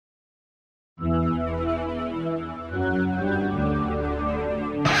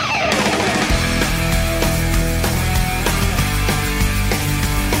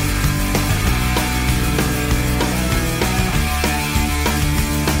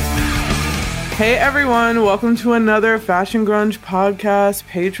Hey everyone, welcome to another Fashion Grunge podcast,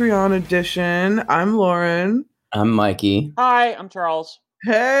 Patreon edition. I'm Lauren. I'm Mikey. Hi, I'm Charles.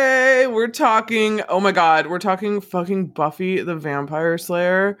 Hey, we're talking, oh my god, we're talking fucking Buffy the Vampire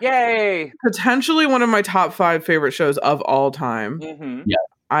Slayer. Yay! Potentially one of my top 5 favorite shows of all time. Mm-hmm. Yeah.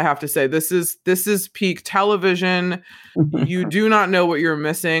 I have to say, this is peak television. You do not know what you're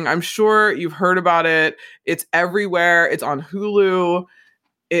missing. I'm sure you've heard about it. It's everywhere. It's on Hulu.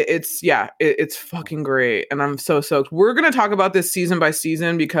 It's fucking great, and I'm so stoked. We're gonna talk about this season by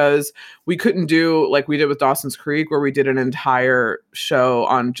season because we couldn't do like we did with Dawson's Creek, where we did an entire show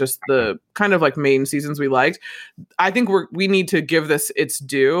on just the kind of like main seasons we liked. I think we need to give this its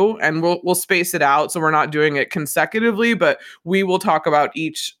due, and we'll space it out so we're not doing it consecutively, but we will talk about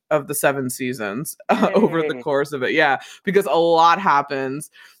each of the 7 seasons over the course of it. Yeah, because a lot happens.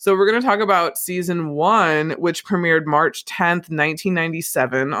 So we're going to talk about season 1, which premiered March 10th,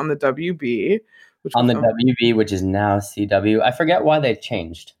 1997 on the WB. WB, which is now CW. I forget why they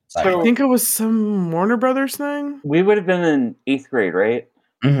changed. So, I think it was some Warner Brothers thing. We would have been in 8th grade, right?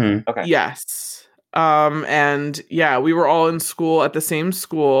 Mm-hmm. Okay. Yes. And yeah, we were all in school at the same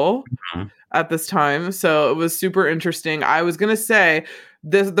school at this time. So it was super interesting. I was going to say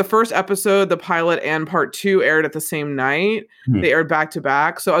the first episode, the pilot and part 2 aired at the same night. They aired back to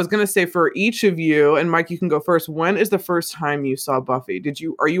back. So I was going to say for each of you, and Mike, you can go first. When is the first time you saw Buffy?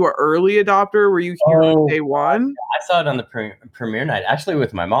 Are you an early adopter? Were you here on day one? I saw it on the premiere night, actually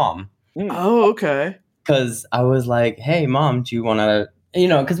with my mom. Oh, okay. Because I was like, hey, Mom, do you want to,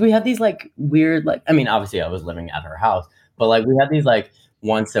 because we had these like weird, like, I mean, obviously I was living at her house, but like we had these like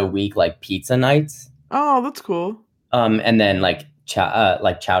once a week, like pizza nights. Oh, that's cool. And then like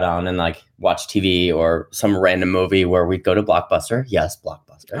chow down and like watch TV or some random movie where we'd go to Blockbuster. Yes,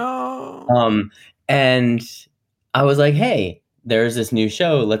 Blockbuster. Oh. And I was like, hey, there's this new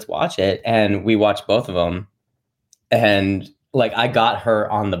show. Let's watch it. And we watched both of them. And like, I got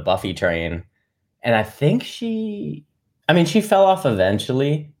her on the Buffy train. And I think she fell off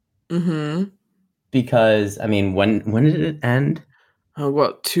eventually. Mm-hmm. Because, I mean, when did it end? Oh,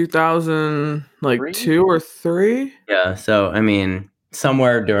 what, 2000, like 2 or 3? Yeah, so, I mean,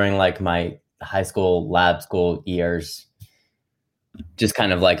 somewhere during, like, my high school, lab school years, just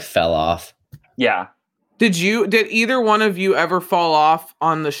kind of, like, fell off. Yeah. Did either one of you ever fall off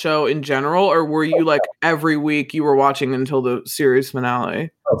on the show in general, or were you, like, every week you were watching until the series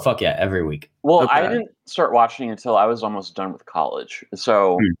finale? Oh, fuck yeah, every week. Well, Okay. I didn't start watching until I was almost done with college.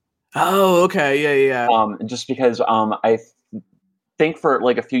 So... Oh, okay, yeah. Just because I think for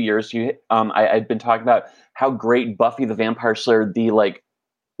like a few years I'd been talking about how great Buffy the Vampire Slayer the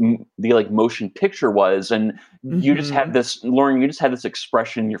motion picture was, and you just had this, Lauren, you just had this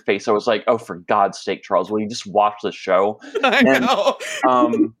expression in your face. I was like, oh, for God's sake, Charles, will you just watch the show? I know.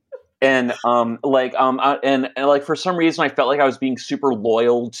 And for some reason I felt like I was being super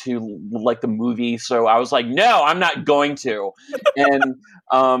loyal to like the movie, so I was like, no, I'm not going to. And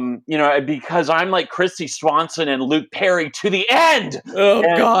because I'm like Christy Swanson and Luke Perry to the end. Oh,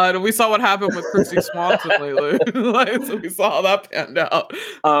 God, we saw what happened with Christy Swanson lately. So we saw how that panned out.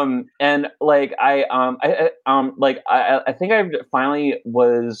 I think I finally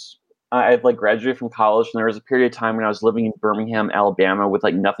was. I'd like graduated from college, and there was a period of time when I was living in Birmingham, Alabama, with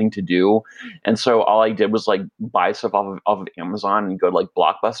like nothing to do, and so all I did was like buy stuff off of Amazon and go to like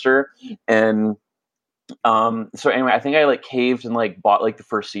Blockbuster, and so anyway, I think I like caved and like bought like the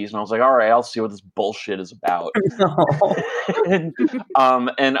first season. I was like, all right, I'll see what this bullshit is about. and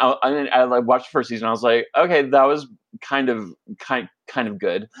I like watched the first season. I was like, okay, that was kind of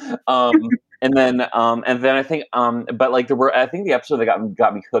good. And then I think but like I think the episode that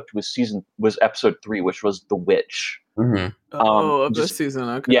got me hooked was episode 3, which was The Witch. Mm-hmm. Of this season,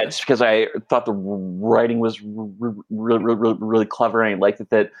 okay. Yeah, just because I thought the writing was really clever, and I liked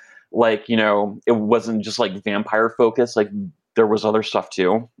that like, it wasn't just like vampire focused, like there was other stuff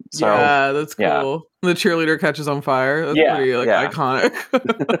too. So yeah, that's cool. Yeah. The cheerleader catches on fire. That's pretty iconic.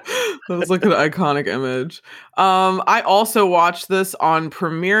 That was like an iconic image. I also watched this on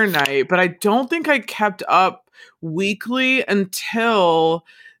premiere night, but I don't think I kept up weekly until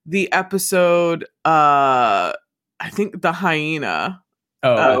the episode I think the hyena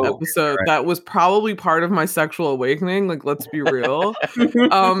episode. Right. That was probably part of my sexual awakening. Like, let's be real.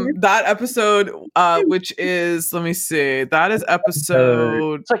 That episode, which is, let me see, that is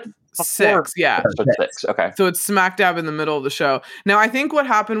episode it's like 6. Yeah. Episode 6. Okay. So it's smack dab in the middle of the show. Now, I think what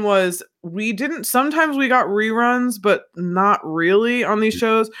happened was sometimes we got reruns, but not really on these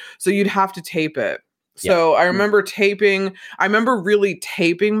shows. So you'd have to tape it. So I remember really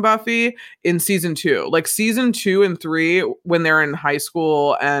taping Buffy in season 2. Like season 2 and 3 when they're in high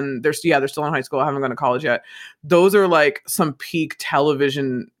school and they're still in high school, I haven't gone to college yet. Those are like some peak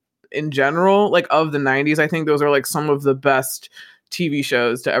television in general, like of the 90s. I think those are like some of the best TV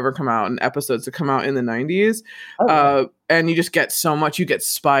shows to ever come out and episodes to come out in the 90s. And you just get so much. You get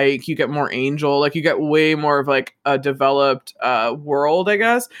Spike, you get more Angel, like you get way more of like a developed world, I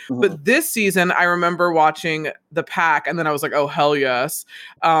guess. But this season, I remember watching The Pack, and then I was like, oh, hell yes.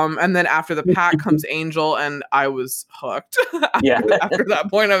 And then after The Pack comes Angel, and I was hooked. After that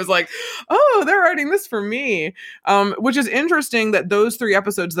point, I was like, oh, they're writing this for me. Which is interesting that those 3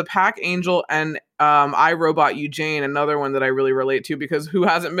 episodes, The Pack, Angel, and I, Robot You, Jane, another one that I really relate to, because who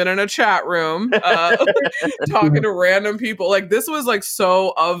hasn't been in a chat room talking to random people? Like, this was like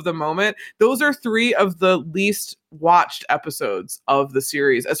so of the moment. Those are 3 of the least watched episodes of the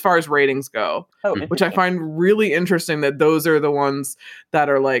series as far as ratings go, which I find really interesting that those are the ones that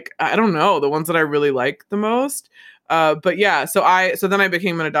are like, I don't know, the ones that I really like the most. But yeah, so then I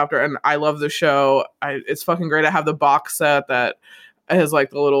became an adopter, and I love the show. It's fucking great. I have the box set that has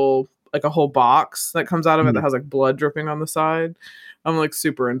like the little, like a whole box that comes out of it that has like blood dripping on the side. I'm like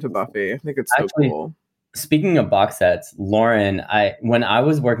super into Buffy. I think it's so cool. Speaking of box sets, Lauren, when I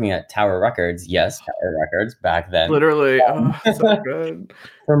was working at Tower Records, Tower Records back then, literally, so good.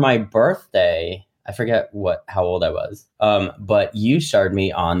 For my birthday, I forget how old I was, but you started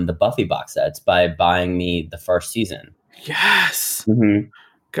me on the Buffy box sets by buying me the first season. Yes. Mm-hmm.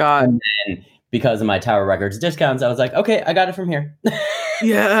 God. And then because of my Tower Records discounts, I was like, okay, I got it from here.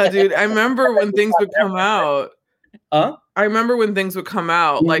 Yeah, dude. I remember when things would come out. I remember when things would come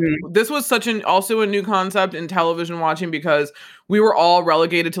out. Like, this was also a new concept in television watching, because we were all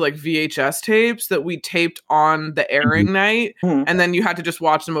relegated to like VHS tapes that we taped on the airing night, and then you had to just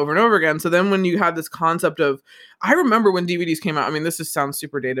watch them over and over again. So then when you had this concept of, I remember when DVDs came out. I mean, this sounds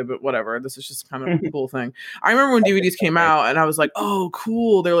super dated, but whatever. This is just kind of a cool thing. I remember when DVDs came out, and I was like, oh,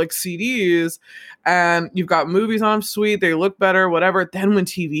 cool. They're like CDs, and you've got movies on them. Sweet. They look better, whatever. Then when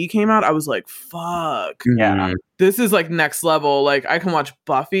TV came out, I was like, fuck. Yeah. This is like next level. Like, I can watch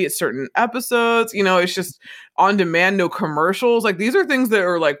Buffy at certain episodes. You know, it's just on demand, no commercials. Like, these are things that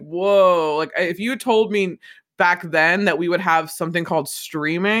are like, whoa. Like, if you told me back then that we would have something called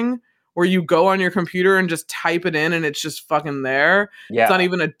streaming, where you go on your computer and just type it in and it's just fucking there. Yeah. It's not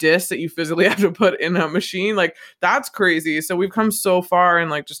even a disc that you physically have to put in a machine. Like, that's crazy. So we've come so far in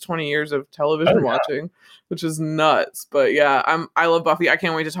like just 20 years of television watching, which is nuts. But yeah, I love Buffy. I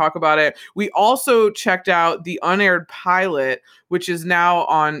can't wait to talk about it. We also checked out the unaired pilot, which is now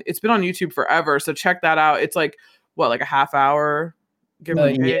it's been on YouTube forever. So check that out. It's like, like a half hour? Give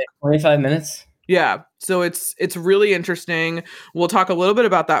or take? 25 minutes. Yeah. So it's really interesting. We'll talk a little bit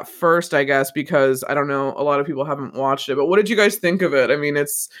about that first, I guess, because I don't know, a lot of people haven't watched it. But what did you guys think of it? I mean,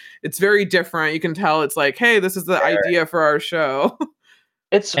 it's very different. You can tell it's like, hey, this is the idea for our show.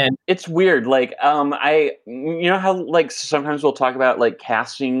 It's weird. Like, you know how like sometimes we'll talk about like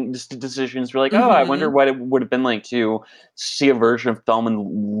casting decisions. We're like, oh, I wonder what it would have been like to see a version of Thelma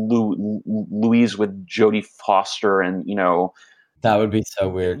and Louise with Jodie Foster, and that would be so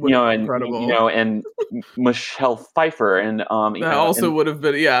weird. Incredible. And Michelle Pfeiffer, and that also would have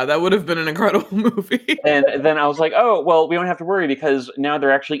been, that would have been an incredible movie. And then I was like, oh, well, we don't have to worry, because now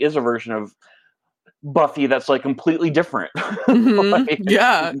there actually is a version of Buffy that's like completely different. Like,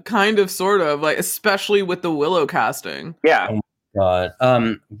 yeah, kind of, sort of, like, especially with the Willow casting. Yeah. Oh my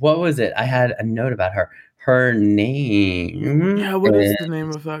God. What was it? I had a note about her. Her name. Yeah. What is the name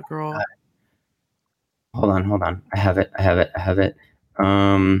of that girl? Hold on. I have it.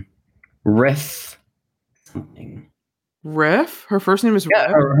 Riff something. Riff? Her first name is Riff?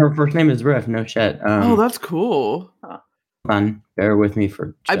 Yeah, her first name is Riff. No shit. Oh, that's cool. Hold on. Bear with me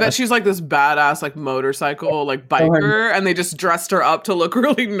for I bet she's like this badass like motorcycle like biker, and they just dressed her up to look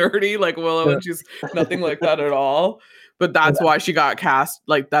really nerdy like Willow, and she's nothing like that at all. But that's why she got cast.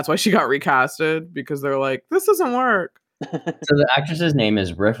 Like, that's why she got recasted, because they're like, this doesn't work. So the actress's name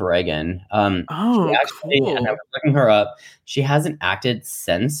is Riff Regan. Cool. And I was looking her up. She hasn't acted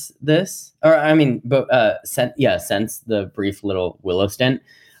since this, since the brief little Willow stint.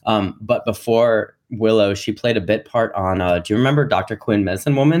 But before Willow, she played a bit part on. Do you remember Dr. Quinn,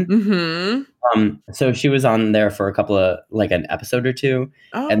 Medicine Woman? Mm-hmm. So she was on there for a couple of like an episode or two,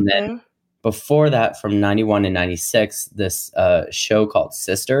 and then before that, from 91 to 96, this show called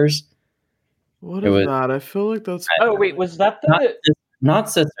Sisters. What is that? I feel like that's. Oh wait, was that the?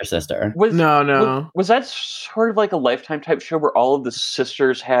 Not sister. Was that sort of like a Lifetime type show where all of the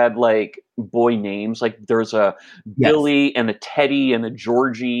sisters had like boy names? Like there's a Billy and a Teddy and a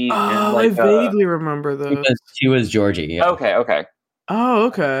Georgie. Oh, and like I vaguely remember those. She was Georgie. Yeah. Okay. Oh,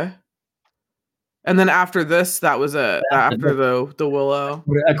 okay. And then after this, that was it. After the Willow.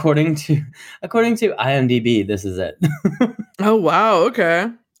 According to IMDb, this is it. Oh wow,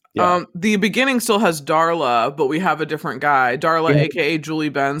 okay. Yeah. The beginning still has Darla, but we have a different guy. Darla, aka Julie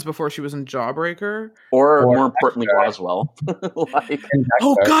Benz, before she was in Jawbreaker. Or more importantly, Roswell.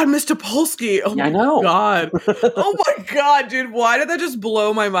 Oh God, Mr. Polsky. Oh I know. God. Oh my God, dude. Why did that just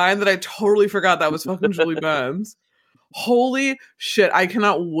blow my mind that I totally forgot that was fucking Julie Benz? Holy shit, I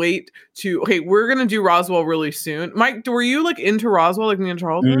cannot wait to... Okay, we're gonna do Roswell really soon. Mike, were you like into Roswell like me and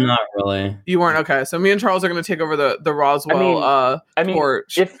Charles were? Not really. You weren't? Okay, so me and Charles are gonna take over the Roswell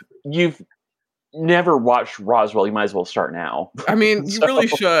torch. If you've never watched Roswell, you might as well start now. I mean, you really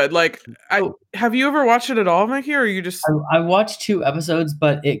should. Like, have you ever watched it at all, Mickey, or you just... I watched 2 episodes,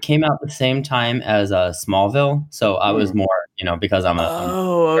 but it came out the same time as Smallville, so I was more, because I'm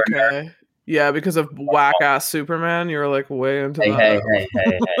a... okay. Yeah, because of whack-ass Superman, you were like way into that.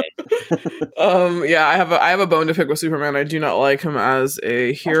 Hey. Yeah, I have a bone to pick with Superman. I do not like him as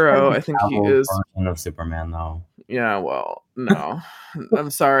a hero. I think he is... version of Superman, though. Yeah, well, no. I'm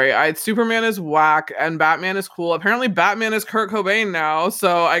sorry. Superman is whack and Batman is cool. Apparently Batman is Kurt Cobain now,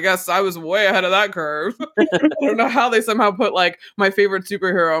 so I guess I was way ahead of that curve. I don't know how they somehow put like my favorite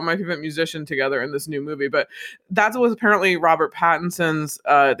superhero and my favorite musician together in this new movie, but that was apparently Robert Pattinson's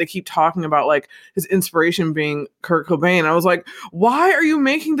they keep talking about like his inspiration being Kurt Cobain. I was like, why are you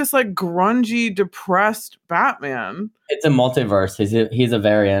making this like grungy, depressed Batman? It's a multiverse. He's a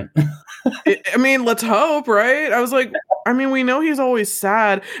variant. I mean, let's hope, right? I was like, I mean, we know he's always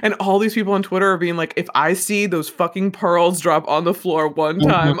sad, and all these people on Twitter are being like, if I see those fucking pearls drop on the floor one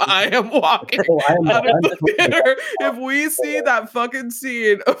time, I am walking out of the theater. If we see that fucking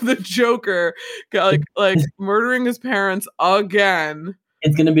scene of the Joker like murdering his parents again.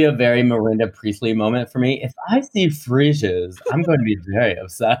 It's going to be a very Miranda Priestley moment for me. If I see freezes, I'm going to be very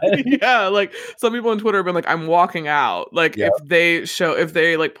upset. Yeah, like some people on Twitter have been like, I'm walking out. Like if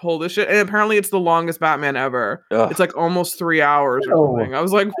they like pull this shit, and apparently it's the longest Batman ever. Ugh. It's like almost 3 hours or something. I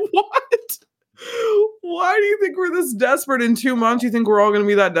was like, what? Why do you think we're this desperate? In 2 months, you think we're all going to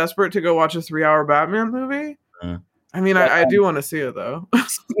be that desperate to go watch a 3-hour Batman movie? I mean, I do want to see it though.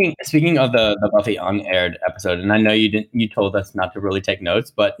 Speaking of the Buffy unaired episode, and I know you told us not to really take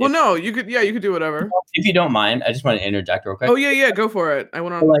notes, but you could do whatever. If you don't mind, I just want to interject real quick. Oh yeah, go for it. I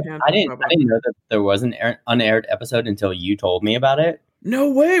went on. I didn't know that there was an unaired episode until you told me about it.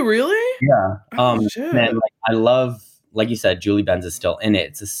 No way, really? Yeah. Shit. Man, I love, like you said, Julie Benz is still in it.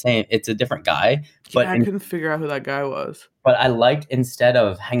 It's the same. It's a different guy. But I couldn't figure out who that guy was. But I liked, instead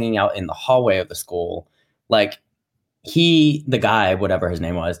of hanging out in the hallway of the school, like. The guy, whatever his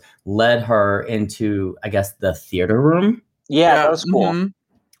name was, led her into, I guess, the theater room. Yeah, that was cool.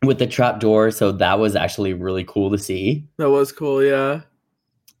 Mm-hmm. With the trap door. So that was actually really cool to see. That was cool, yeah.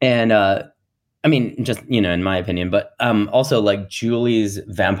 And, I mean, just, in my opinion, but also, like, Julie's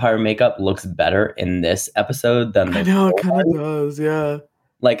vampire makeup looks better in this episode than I know, it kind of does, yeah.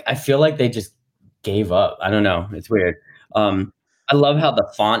 Like, I feel like they just gave up. I don't know. It's weird. I love how the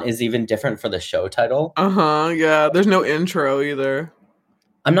font is even different for the show title. Yeah. There's no intro either.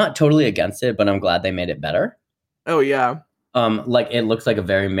 I'm not totally against it, but I'm glad they made it better. Oh yeah. Like it looks like a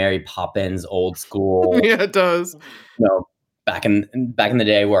very Mary Poppins old school. Yeah, it does. Back in the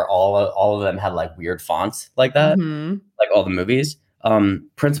day where all of them had like weird fonts like that, like all the movies.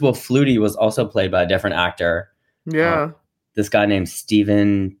 Principal Flutie was also played by a different actor. Yeah. This guy named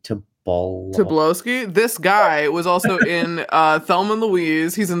Steven Tobolowsky. This guy was also in Thelma and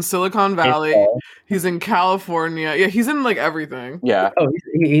Louise. He's in Silicon Valley. He's in California. Yeah, he's in like everything. Yeah. Oh,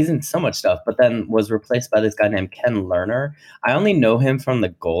 he's in so much stuff, but then was replaced by this guy named Ken Lerner. I only know him from the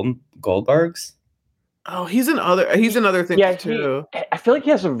Goldbergs. Oh, he's in other things too. I feel like he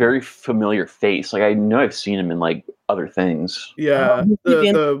has a very familiar face. Like I know I've seen him in like other things. Yeah,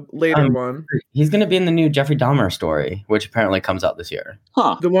 the later one. He's going to be in the new Jeffrey Dahmer story, which apparently comes out this year.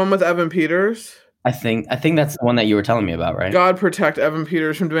 Huh. The one with Evan Peters? I think that's the one that you were telling me about, right? God protect Evan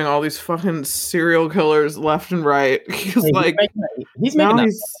Peters from doing all these fucking serial killers left and right. He's making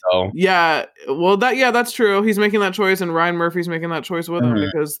that. Yeah, well, that's true. He's making that choice, and Ryan Murphy's making that choice with him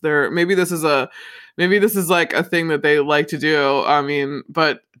because maybe this is like a thing that they like to do. I mean,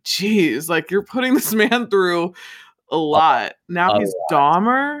 but geez, like you're putting this man through a lot. Now he's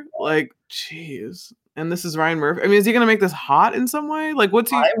Dahmer, like, geez. And this is Ryan Murphy. I mean, is he going to make this hot in some way? Like,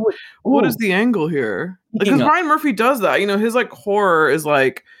 what is the angle here? Because Ryan Murphy does that. You know, his like horror is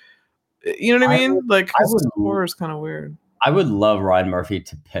like, you know what I mean? Like, his horror is kind of weird. I would love Ryan Murphy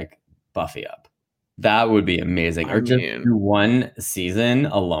to pick Buffy up. That would be amazing. Or just do one season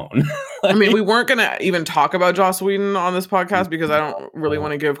alone. I mean, we weren't going to even talk about Joss Whedon on this podcast because I don't really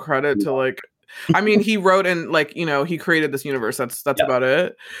want to give credit to like, I mean, he wrote and like, you know, he created this universe. That's about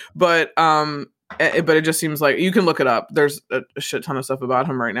it. But it just seems like you can look it up. There's a shit ton of stuff about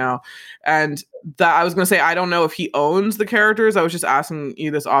him right now. And that I was going to say, I don't know if he owns the characters. I was just asking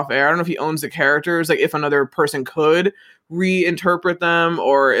you this off air. I don't know if he owns the characters. Like if another person could reinterpret them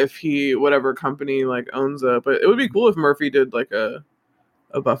or if he, whatever company like owns it. But it would be cool if Murphy did like a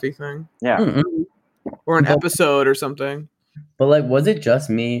Buffy thing. Yeah. Mm-hmm. Or an episode or something. But like, was it just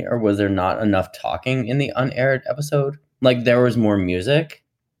me or was there not enough talking in the unaired episode? Like there was more music.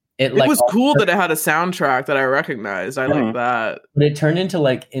 It like, was cool that it had a soundtrack that I recognized. I like that. But it turned into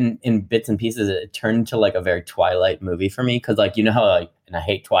like in bits and pieces, it turned into like a very Twilight movie for me. Cause like, you know how like, and I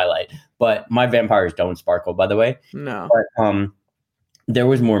hate Twilight, but my vampires don't sparkle, by the way. No. But there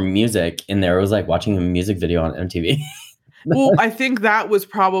was more music in there. It was like watching a music video on MTV. Well, I think that was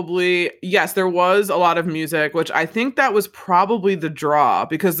probably, yes, there was a lot of music, which I think that was probably the draw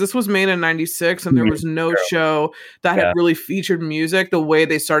because this was made in 96 and there was no show that had really featured music the way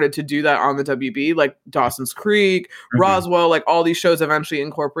they started to do that on the WB, like Dawson's Creek, Roswell, like all these shows eventually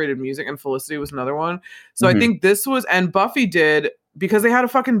incorporated music, and Felicity was another one. So I think this was, and Buffy did, because they had a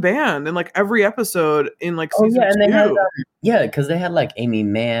fucking band in like every episode in like season 2. They had, because they had like Amy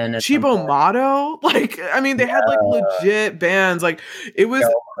Mann, Chibo Motto. Like, I mean, they had like legit bands. Like, it was.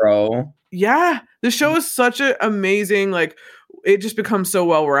 Crow. Yeah, the show is such an amazing. Like, it just becomes so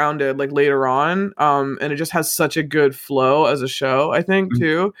well rounded. Like later on, and it just has such a good flow as a show. I think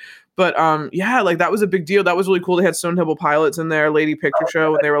too. But yeah, like that was a big deal. That was really cool. They had Stone Temple Pilots in there, Lady Picture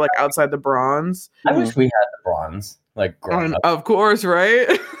Show, when they were like outside the Bronze. I wish we had the Bronze. Like, of course, right?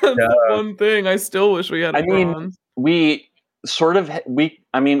 That's the one thing. I still wish we had. Bronze. We sort of had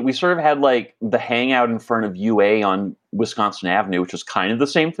like the hangout in front of UA on Wisconsin Avenue, which was kind of the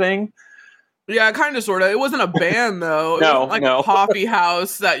same thing. Yeah, kind of, sort of. It wasn't a band, though. It wasn't like a coffee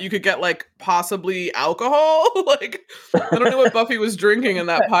house that you could get, like, possibly alcohol. Like, I don't know what Buffy was drinking in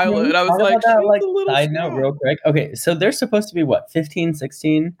that pilot. I was like, side note real quick. Okay, so they're supposed to be, what, 15,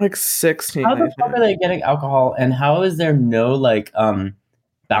 16? Like 16, How the fuck are they getting alcohol, and how is there no, like,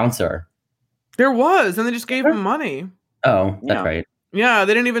 bouncer? There was, and they just gave him money. Oh, that's right. Yeah,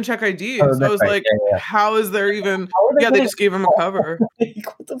 they didn't even check IDs. So I was like, how is there even... They just gave him a cover.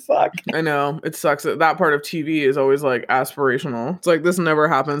 What the fuck? I know. It sucks. That part of TV is always, like, aspirational. It's like, this never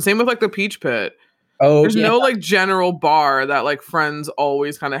happens. Same with, like, the Peach Pit. Oh, There's no, like, general bar that, like, friends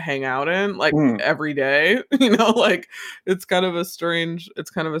always kind of hang out in, like, every day. You know, like, it's kind of a strange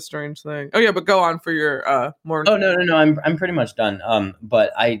thing. Oh, yeah, but go on for your more... Oh, no. I'm pretty much done.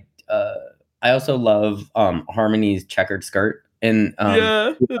 But I also love Harmony's checkered skirt. And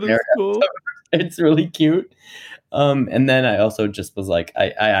yeah, it is cool. It's really cute. And then I also just was like,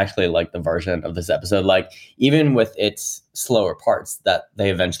 I actually like the version of this episode, like even with its slower parts that they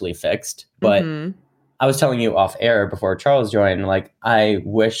eventually fixed. But I was telling you off air before Charles joined, like I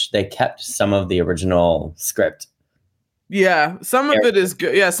wish they kept some of the original script. Yeah, some of it is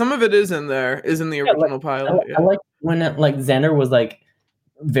good. Yeah, some of it is in there, is in the original pilot. I like when like Xander was like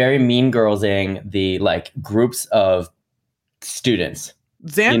very mean girls-ing the like groups of students.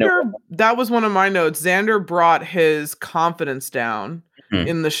 Xander, that was one of my notes. Xander brought his confidence down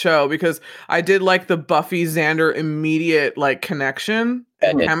in the show because I did like the Buffy Xander immediate like connection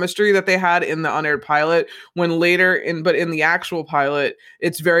and chemistry that they had in the unaired pilot. When later in the actual pilot,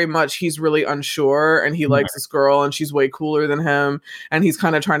 it's very much he's really unsure and he likes this girl and she's way cooler than him and he's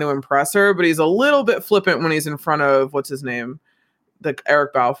kind of trying to impress her, but he's a little bit flippant when he's in front of what's his name? The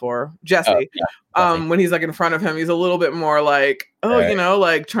Eric Balfour, Jesse. When he's like in front of him, he's a little bit more like, you know,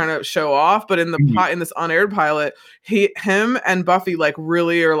 like trying to show off. But in the in this unaired pilot, him and Buffy like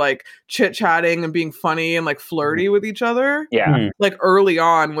really are like chit chatting and being funny and like flirty with each other. Yeah, like early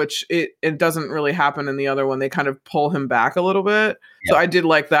on, which it doesn't really happen in the other one. They kind of pull him back a little bit. So I did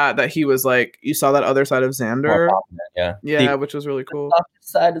like that he was like, you saw that other side of Xander. Yeah, which was really cool.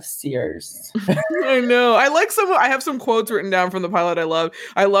 Side of Sears. I know. I have some quotes written down from the pilot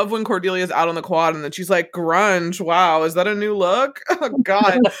I love when Cordelia's out on the quad and then she's like, grunge, wow, is that a new look? Oh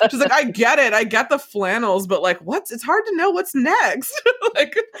god. She's like, I get it, I get the flannels, but like it's hard to know what's next.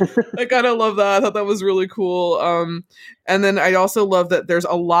 Like I kind of love that. I thought that was really cool. And then I also love that there's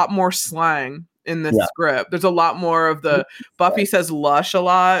a lot more slang in this script. There's a lot more of the Buffy says lush a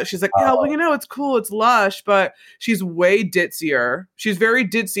lot. She's like, yeah, well, it's cool, it's lush, but she's way ditzier. She's very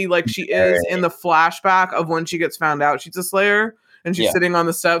ditzy, like she is in the flashback of when she gets found out she's a Slayer, and she's sitting on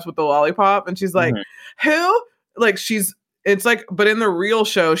the steps with the lollipop, and she's like, who? Like it's like, but in the real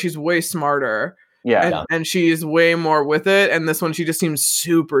show, she's way smarter. Yeah. And she's way more with it. And this one, she just seems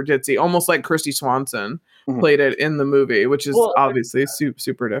super ditzy, almost like Kirsty Swanson played it in the movie, which is obviously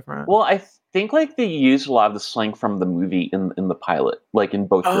super different. Well, I think like they used a lot of the slang from the movie in the pilot, like in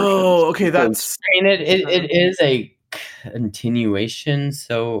both versions. Oh, okay, that's. I mean, it is a continuation,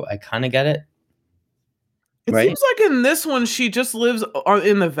 so I kind of get it. It seems like in this one, she just lives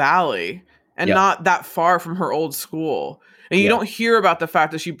in the valley and not that far from her old school. And you don't hear about the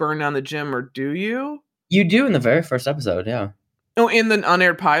fact that she burned down the gym, or do you? You do in the very first episode, yeah. Oh, in the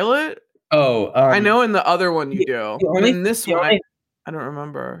unaired pilot? Oh, I know in the other one you do. In this one, I don't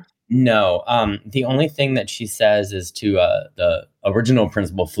remember. No, the only thing that she says is to the original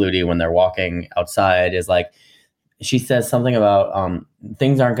Principal Flutie when they're walking outside is like, she says something about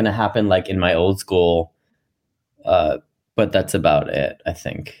things aren't going to happen like in my old school, but that's about it, I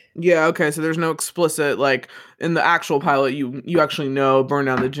think. Yeah, okay, so there's no explicit, like, in the actual pilot, you actually know burned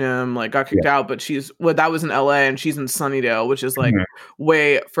down the gym, like, got kicked out, but that was in LA, and she's in Sunnydale, which is, like,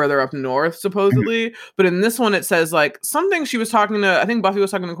 way further up north, supposedly, but in this one, it says, like, something she was talking to, I think Buffy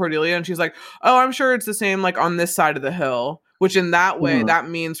was talking to Cordelia, and she's like, oh, I'm sure it's the same, like, on this side of the hill, which in that way, that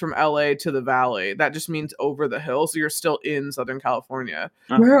means from LA to the valley. That just means over the hill, so you're still in Southern California.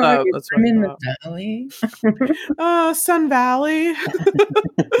 Where are you? I'm in the valley. Sun Valley.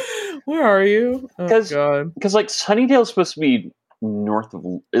 Where are you? Because like Sunnydale's supposed to be north of,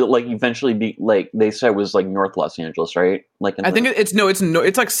 like, eventually be like they said was like North Los Angeles, right? Like I think it's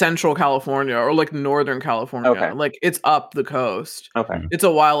like Central California or like Northern California. Okay. Like it's up the coast. Okay. It's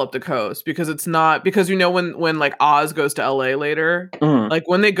a while up the coast because it's not, because when like Oz goes to LA later, like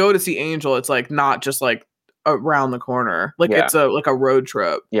when they go to see Angel, it's like not just like around the corner. Like it's a road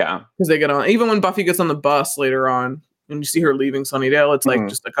trip. Yeah. Because they get on, even when Buffy gets on the bus later on and you see her leaving Sunnydale, it's like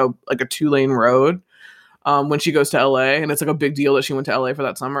just like a 2-lane road. When she goes to LA, and it's like a big deal that she went to LA for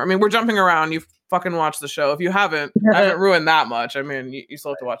that summer. I mean, we're jumping around. You fucking watch the show. If you haven't, I haven't ruined that much. I mean, you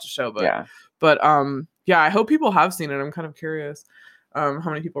still have to watch the show, but I hope people have seen it. I'm kind of curious how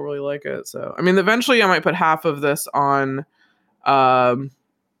many people really like it. So, I mean, eventually I might put half of this on the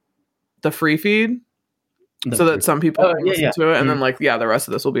free feed so that some people can listen to it, and then the rest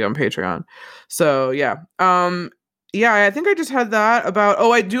of this will be on Patreon. So yeah, I think I just had that about.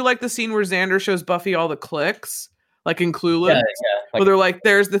 Oh, I do like the scene where Xander shows Buffy all the cliques, like in Clueless. Yeah. Where they're like,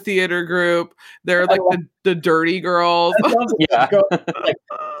 "There's the theater group. They're like the dirty girls." Like,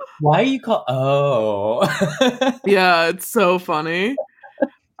 why are you call? Oh, yeah, it's so funny.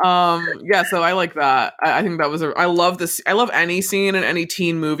 So I like that. I think that was I love this. I love any scene in any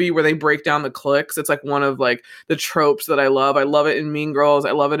teen movie where they break down the cliques. It's like one of like the tropes that I love. I love it in Mean Girls.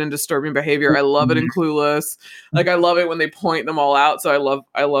 I love it in Disturbing Behavior. I love it in Clueless. Like I love it when they point them all out. So I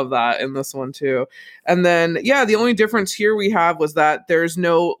love that in this one too. And then the only difference here we have was that there's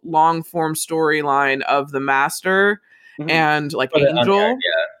no long form storyline of the Master and like Angel.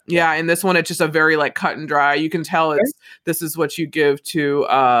 Yeah, in this one, it's just a very like cut and dry. You can tell this is what you give to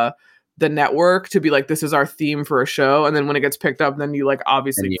the network to be like, this is our theme for a show. And then when it gets picked up, then you like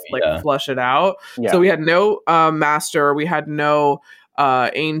obviously flush it out. Yeah. So we had no Master, we had no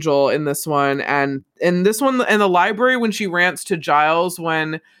Angel in this one. And in this one, in the library, when she rants to Giles,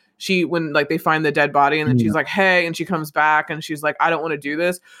 when like they find the dead body and then she's like, hey, and she comes back and she's like, I don't want to do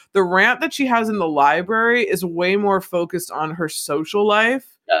this. The rant that she has in the library is way more focused on her social life.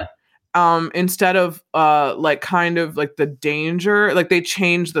 Yeah. Instead of like kind of like the danger, like they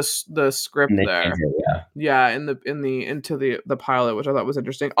changed the script there. Into the pilot, which I thought was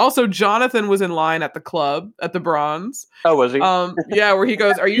interesting. Also, Jonathan was in line at the club at the Bronze. Oh, was he? Where he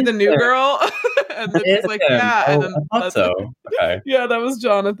goes, "Are you the new girl?" And then he's like, "Yeah." And then I thought so. Okay. Yeah, that was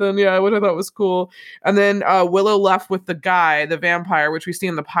Jonathan. Yeah, which I thought was cool. And then Willow left with the guy, the vampire, which we see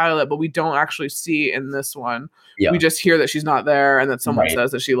in the pilot, but we don't actually see in this one. Yeah. We just hear that she's not there and that someone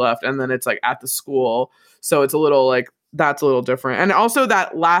says that she left, and then it's like at the school. So it's a little like, that's a little different. And also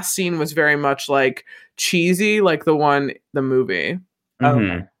that last scene was very much like cheesy, like the movie.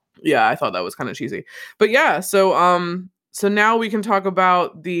 Yeah, I thought that was kind of cheesy. But yeah, so now we can talk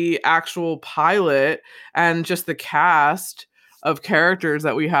about the actual pilot and just the cast. of characters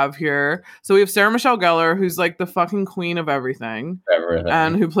that we have here. So we have Sarah Michelle Gellar, who's like the fucking queen of everything.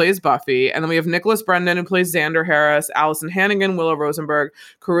 And who plays Buffy. And then we have Nicholas Brendan, who plays Xander Harris, Allison Hannigan, Willow Rosenberg,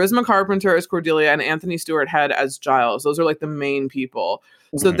 Charisma Carpenter as Cordelia, and Anthony Stewart Head as Giles. Those are like the main people.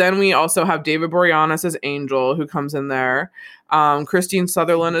 So then we also have David Boreanaz as Angel, who comes in there. Christine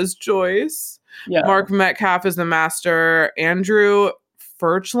Sutherland as Joyce. Yeah. Mark Metcalf is the Master. Andrew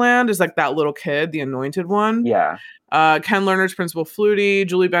Furchland is like that little kid, the anointed one. Yeah. Ken Lerner's Principal Flutie.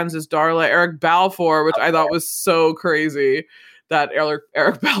 Julie Benz is Darla. Eric Balfour, which I thought was so crazy. That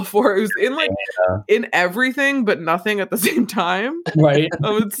Eric Balfour, who's in like in everything but nothing at the same time. Right.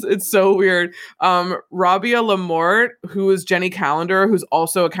 It's so weird. Rabia Lamort, who is Jenny Calendar, who's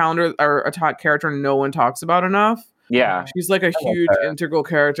also a calendar or a character no one talks about enough. Yeah. She's like a huge integral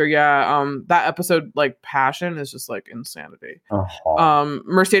character. Yeah. That episode, like Passion, is just like insanity.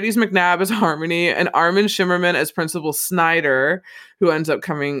 Mercedes McNabb as Harmony, and Armin Shimmerman as Principal Snyder, who ends up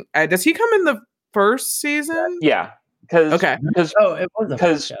coming. Does he come in the first season? Yeah. Because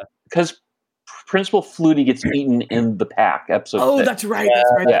Principal Flutie gets eaten in the pack episode. Oh, 6. that's right.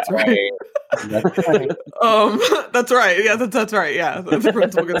 That's right. That's right. Yeah, that's right. Yeah, the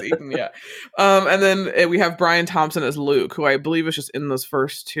principal gets eaten. Yeah. And then we have Brian Thompson as Luke, who I believe is just in those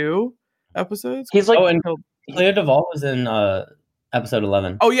first 2 episodes. He's like, and Clea Duvall was in episode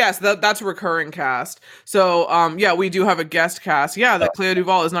 11. Oh yes, that's a recurring cast. So yeah, we do have a guest cast. Yeah, that Clea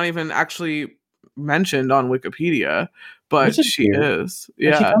Duvall is not even actually mentioned on Wikipedia, but she is.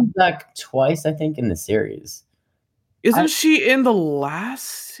 Yeah, she comes back twice, I think, in the series. Isn't she in the last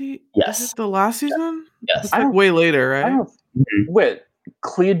season? Yes, is it the last season. Yes, it's like way later, right? Wait,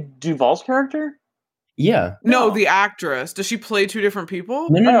 Clea Duvall's character? Yeah. No, the actress. Does she play 2 different people?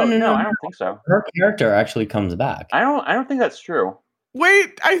 No, I don't think so. Her character actually comes back. I don't think that's true.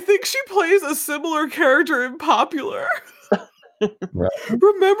 Wait, I think she plays a similar character in Popular. Right.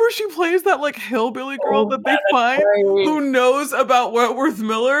 Remember, she plays that like hillbilly girl that they find who knows about Wentworth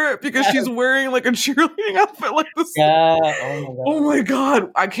Miller because she's wearing like a cheerleading outfit like this. Yeah. Oh my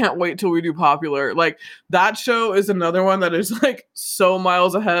god, I can't wait till we do Popular. Like that show is another one that is like so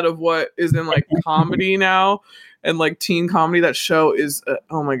miles ahead of what is in like comedy now and like teen comedy. That show is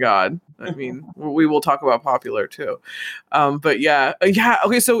oh my god. I mean, we will talk about Popular too. But yeah.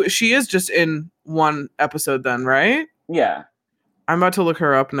 Okay, so she is just in 1 episode then, right? Yeah. I'm about to look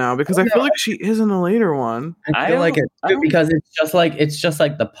her up now because I feel like she is in a later one. I feel like it because it's just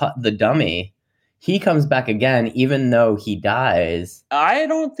like the dummy. He comes back again, even though he dies. I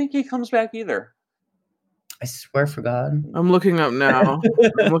don't think he comes back either. I swear for God. I'm looking up now.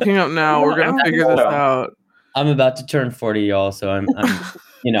 We're gonna figure this out. I'm about to turn 40, y'all, so I'm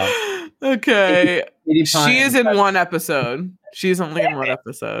you know. Okay. She is in 1 episode. She's only in 1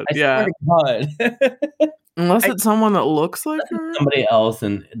 episode. Yeah. Unless it's someone that looks like her. Somebody else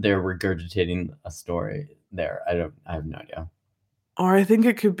and they're regurgitating a story there. I have no idea. Or I think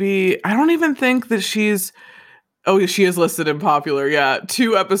it could be, I don't even think that she's, oh, she is listed in Popular. Yeah.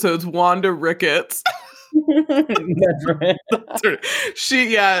 2 episodes, Wanda Ricketts. That's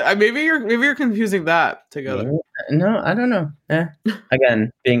right. Maybe you're confusing that together. No, I don't know. Again,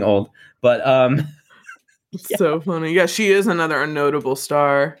 being old. But so funny. Yeah, she is another notable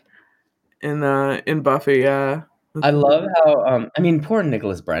star in Buffy. Yeah, I love how I mean, poor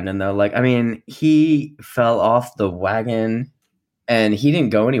Nicholas Brendan though. Like, I mean, he fell off the wagon and he didn't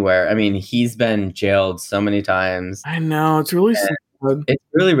go anywhere. I mean, he's been jailed so many times. I know, it's really sad. It's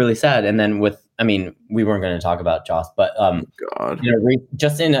really, really sad. And then we weren't going to talk about Joss, but God,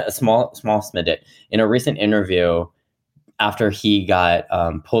 just in a small smidget, in a recent interview after he got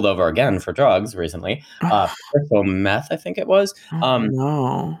pulled over again for drugs recently, crystal meth, I think it was.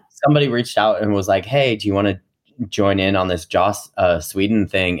 No. Somebody reached out and was like, "Hey, do you want to join in on this Joss Sweden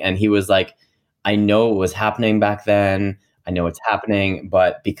thing?" And he was like, "I know it was happening back then. I know it's happening,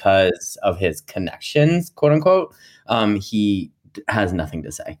 but because of his connections, quote unquote, he has nothing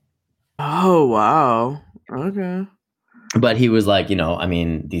to say." Oh, wow. Okay. But he was like, I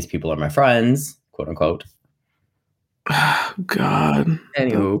mean, these people are my friends, quote unquote. God.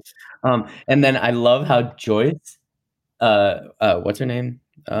 Anywho, and then I love how Joyce, what's her name?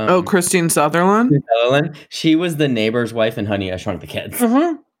 Christine Sutherland. She was the neighbor's wife in Honey, I Shrunk the Kids.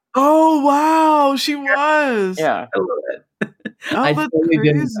 Mm-hmm. Oh wow, she was. Yeah, I love it. Oh, that's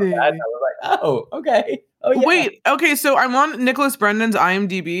crazy. I was like, oh, okay. Oh, yeah. Wait, okay, so I'm on Nicholas Brendan's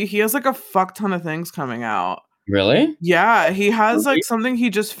IMDb. He has like a fuck ton of things coming out. Really? Yeah, he has like something he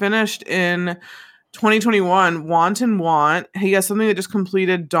just finished in 2021, Want and Want. He has something that just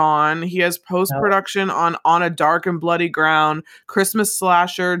completed, Dawn. He has post-production on a Dark and Bloody Ground, Christmas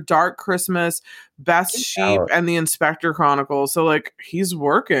Slasher, Dark Christmas, Best Sheep, and The Inspector Chronicles. So like he's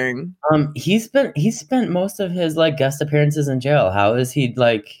working. He's spent most of his like guest appearances in jail. How is he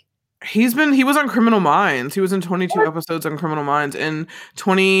like? He was on Criminal Minds. He was in 22 episodes on Criminal Minds in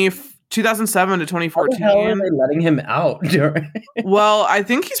 2007 to 2014. How the hell are they letting him out? Well, I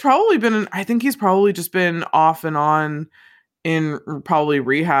think he's probably just been off and on in probably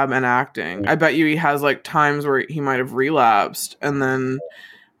rehab and acting. I bet you he has like times where he might have relapsed, and then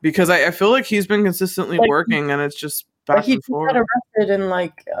because I feel like he's been consistently working, and it's just back and forth. He got arrested in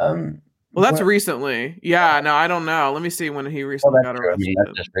like well, that's recently. Yeah, no, I don't know. Let me see when he recently got arrested. I mean,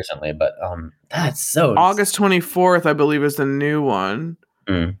 that's just recently, but that's so August 24th, I believe, is the new one.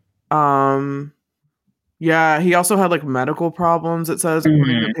 Yeah, he also had like medical problems, it says,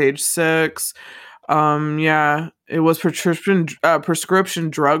 according to page 6. Yeah, it was prescription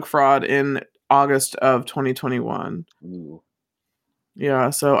drug fraud in August of 2021. Ooh. Yeah,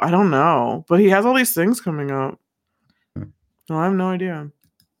 so I don't know, but he has all these things coming up. No, I have no idea.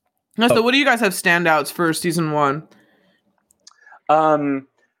 No, so what do you guys have standouts for season 1?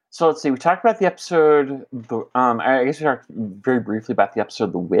 So let's see. We talked about the episode. I guess we talked very briefly about the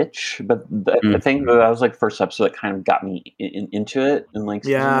episode "The Witch," but I think that was like the first episode that kind of got me into it. And like,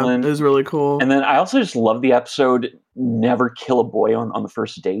 yeah, it was really cool. And then I also just love the episode "Never Kill a Boy on the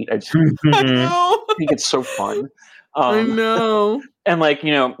First Date." I just I think it's so fun. I know. And like,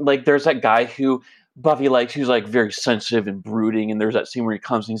 you know, like there's that guy who Buffy likes, who's like very sensitive and brooding. And there's that scene where he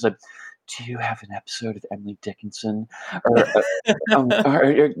comes and he's like, "Do you have an episode of Emily Dickinson? Or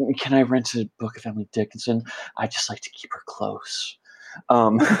can I rent a book of Emily Dickinson? I just like to keep her close."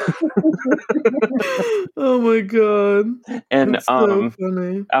 Oh my god! And that's so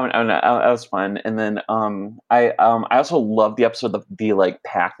funny. That was fun. And then I also love the episode of the like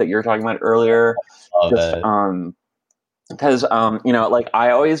pack that you were talking about earlier. Because you know, like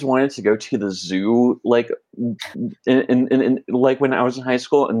I always wanted to go to the zoo, like in like when I was in high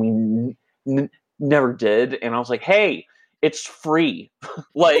school, and we never did. And I was like, "Hey, it's free!"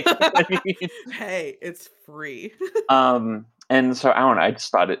 Like, I mean, hey, it's free. And so I don't know. I just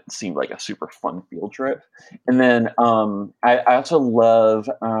thought it seemed like a super fun field trip. And then I also love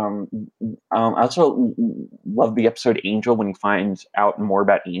the episode Angel, when you find out more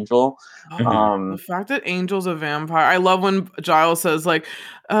about Angel. The fact that Angel's a vampire. I love when Giles says like,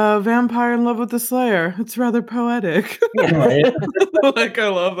 "Vampire in love with the Slayer." It's rather poetic. Yeah, right? Like I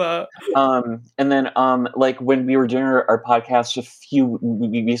love that. And then like when we were doing our podcast a few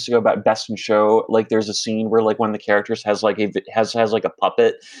weeks ago about Best in Show, like there's a scene where like one of the characters has like has like a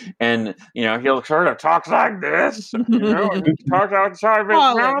puppet, and you know he'll sort of talk like this, you know, and he talks outside of his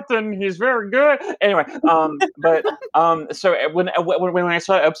mouth, and he's very good. Anyway, so when I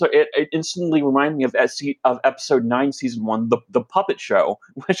saw that episode, it instantly reminded me of episode 9, season 1, the Puppet Show,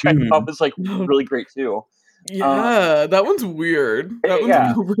 which I thought was like really great too. Yeah, that one's weird. That one's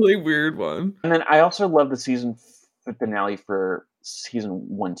a really weird one. And then I also love the season finale for season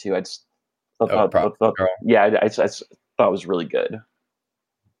 1 too. I just thought it was really good.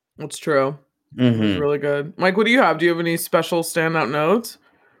 That's true. It was really good. Mike, what do you have? Do you have any special standout notes?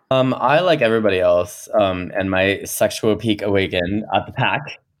 I, like everybody else, and my sexual peak awakened at the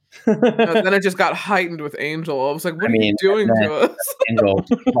pack. Then it just got heightened with Angel. I was like, what are you doing to us? Angel,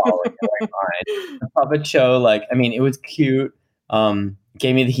 the puppet show, like, I mean, it was cute.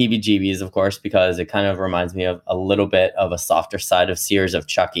 Gave me the heebie-jeebies, of course, because it kind of reminds me of a little bit of a softer side of Sears of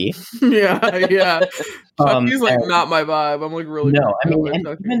Chucky. Yeah. Chucky's like not my vibe. I'm like really I mean, and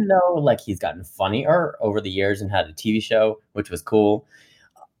even though like he's gotten funnier over the years and had a TV show, which was cool.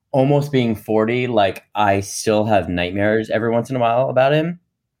 Almost being 40, like I still have nightmares every once in a while about him.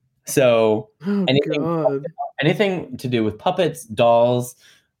 So anything to do with puppets, dolls,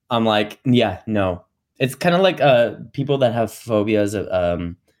 I'm like, yeah, no. It's kind of like people that have phobias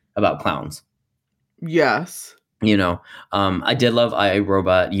about clowns. Yes. You know, I did love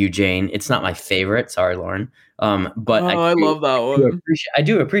iRobot Eugene. It's not my favorite. Sorry, Lauren. But I love that one. I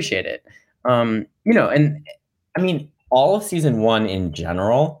do appreciate it. You know, and I mean, all of season 1 in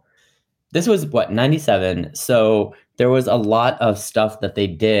general, this was 97. So there was a lot of stuff that they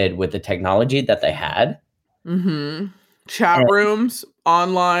did with the technology that they had. Chat rooms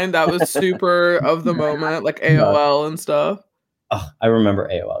online, that was super of the moment, like AOL and stuff. Oh, I remember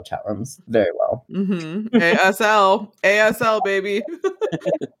AOL chat rooms very well. ASL baby.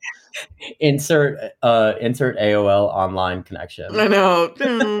 Insert AOL online connection. I know.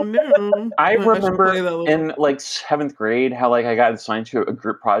 No. I should remember play that little- in like 7th grade how like I got assigned to a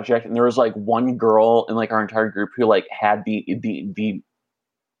group project, and there was like one girl in like our entire group who like had the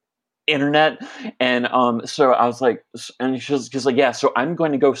internet, and so I was like, and she was just like, yeah, so I'm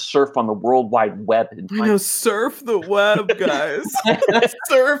going to go surf on the World Wide Web and I know, surf the web, guys.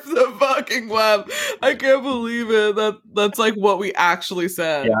 Surf the fucking web. I can't believe it. That's like what we actually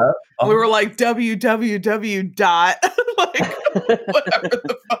said. Yeah. We were like www dot like whatever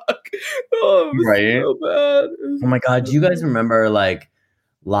the fuck. Oh, it was Right. so bad. Oh my god, do you guys remember like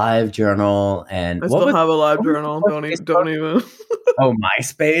Live Journal and I still have a live journal. Don't even. Oh,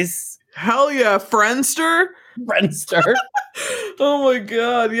 MySpace, Hell yeah, Friendster. Friendster. Oh my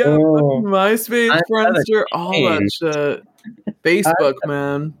god, yeah. Oh. MySpace, I Friendster, all that changed. shit. Facebook,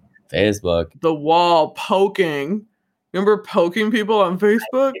 man. Facebook. The wall poking. Remember poking people on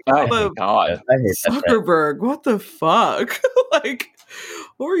Facebook? Oh my The god. I hate that shit. Zuckerberg, what the fuck? Like,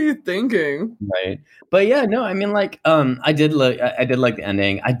 what were you thinking? Right. But yeah, no, I mean like I did like the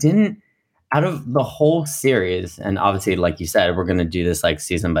ending. I didn't, out of the whole series, and obviously like you said, we're gonna do this like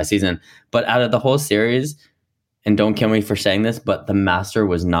season by season, but out of the whole series, and don't kill me for saying this, but the Master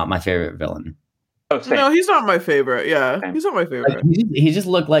was not my favorite villain. Oh, same. No, he's not my favorite. Yeah, Same. he's not my Like favorite. he just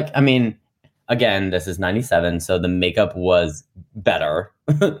looked like, I mean, again, this is 97, so the makeup was better.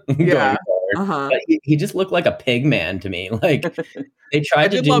 Yeah. Going forward. Uh-huh. But he just looked like a pig man to me. Like they I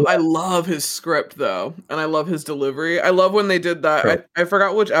tried to did do love. I love his script though, and I love his delivery. I love when they did that. Sure. I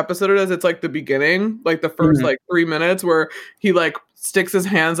forgot which episode it is. It's like the beginning, like the 1st Mhm. like 3 minutes, where he like sticks his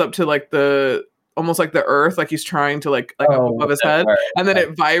hands up to like the almost like the earth, like he's trying to like up above his head, and then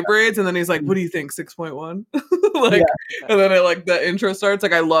it vibrates, and then he's like, "What do you think? 6.1?" Like, and then it like the intro starts.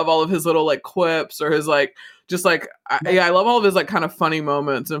 Like, I love all of his little like quips or his like just like I love all of his like kind of funny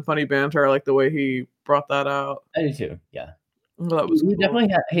moments and funny banter. I like the way he brought that out. I do too. Yeah. Well, that was He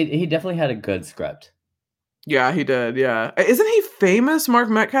cool. definitely had a good script. Yeah, he did. Yeah. Isn't he famous, Mark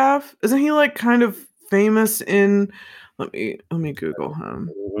Metcalf? Isn't he like kind of famous in let me Google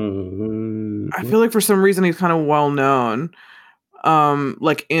him. I feel like for some reason he's kind of well known.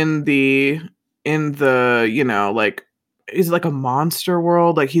 Like in the you know, like he's like a Monster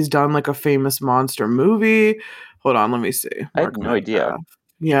World. Like he's done like a famous monster movie. Hold on, let me see. I have no idea. Metcalf.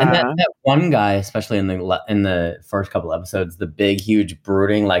 Yeah. And that one guy, especially in the first couple episodes, the big, huge,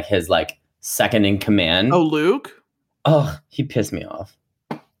 brooding, like his like second in command. Oh, Luke? Oh, he pissed me off.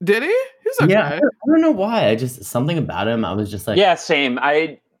 Did he? He's okay. Yeah, I don't know why. I just something about him. I was just like, Yeah, same.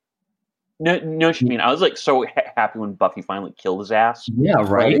 No, what you mean. I was like so happy when Buffy finally killed his ass. yeah,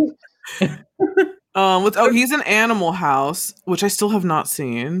 right. He's in Animal House, which I still have not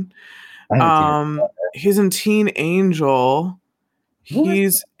seen. I haven't seen it. He's in Teen Angel. What?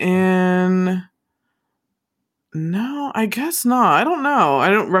 He's in. No, I guess not. I don't know. I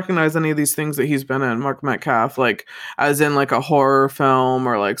don't recognize any of these things that he's been in, Mark Metcalf, like as in like a horror film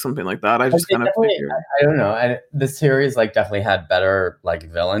or like something like that. I just kind of figured. I don't know. The series like definitely had better like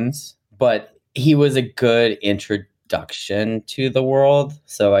villains, but he was a good introduction to the world,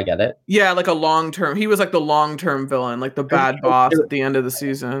 so I get it. Yeah, like a long term. He was like the long term villain, like the bad boss at the end of the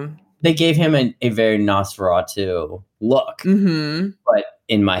season. They gave him a very Nosferatu look, Mm-hmm. but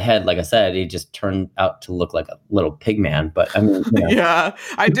in my head, like I said, he just turned out to look like a little pig man. But I mean, you know. Yeah,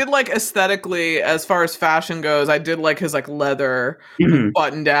 I did like aesthetically, as far as fashion goes, I did like his like leather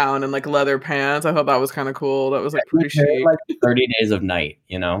button down and like leather pants. I thought that was kind of cool. That was like pretty chic. Like 30 Days of Night,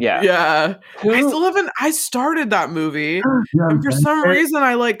 you know? Yeah. Yeah, I still haven't. I started that movie, and for some reason,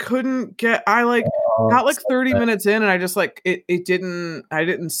 I like couldn't get. I like got like 30 minutes in, and I just like it didn't. I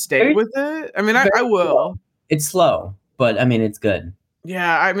didn't stay with it. I mean, I will. It's slow, but I mean, it's good.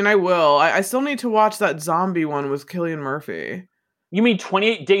 Yeah, I mean, I will. I still need to watch that zombie one with Cillian Murphy. You mean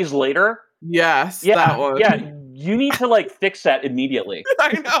 28 Days Later? Yes, Yeah, that one. yeah. You need to like fix that immediately.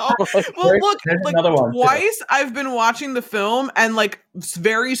 I know. Well, look, there's like another one, too. twice I've been watching the film, and like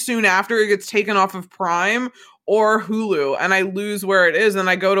very soon after it gets taken off of Prime or Hulu, and I lose where it is, and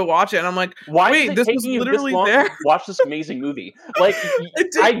I go to watch it, and I'm like, Why wait, is it this taking was you literally this long there? to watch this amazing movie? Like,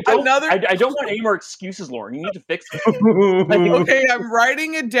 It did I don't another- want any more excuses, Lauren. You need to fix it. Okay, I'm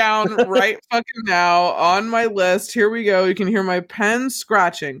writing it down right fucking now on my list. Here we go. You can hear my pen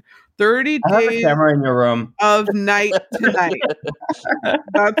scratching. 30 I have a days camera in your room. of night tonight.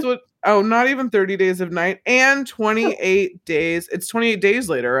 That's what. Oh, not even 30 days of night and 28 days. It's 28 days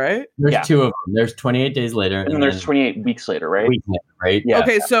later, right? There's Yeah. two of them. There's 28 days later, And then there's 28 weeks later, right? week later, right? Yeah.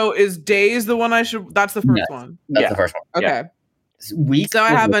 Okay, so is days the one I should? That's the first Yes. one. That's Yeah. the first one. Okay. Yeah. weeks. So I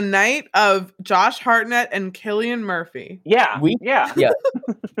have a night of Josh Hartnett and Cillian Murphy. Yeah. Week? Yeah.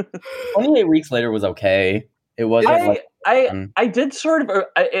 28 weeks later was okay. It wasn't I did sort of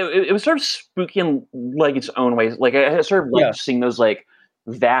it was sort of spooky in like its own ways. Like I sort of like seeing those like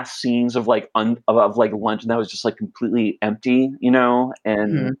vast scenes of like of like lunch, and that was just like completely empty, you know.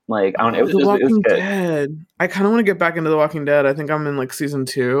 And like I don't know, The Walking Dead. I kind of want to get back into The Walking Dead. I think I'm in like season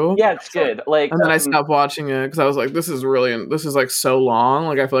 2. Yeah, it's good. Like, and then I stopped watching it because I was like, this is like so long.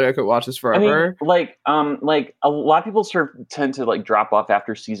 Like I feel like I could watch this forever. I mean, like a lot of people sort of tend to like drop off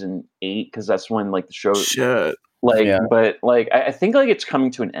after season 8 because that's when like the show but like I think like it's coming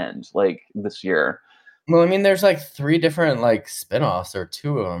to an end like this year. Well, I mean, there's like 3 different like spinoffs or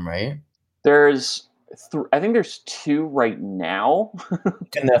 2 of them, right? I think there's 2 right now.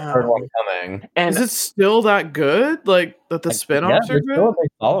 And the third one coming. And is it still that good? Like that the spinoffs are good? Still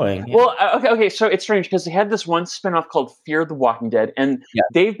following. Yeah. Well, okay. So it's strange because they had this one spinoff called Fear the Walking Dead, and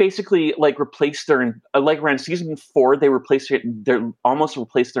they've basically like replaced their like around season 4, they almost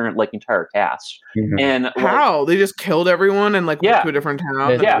replaced their like entire cast. Mm-hmm. And how they just killed everyone and like went to a different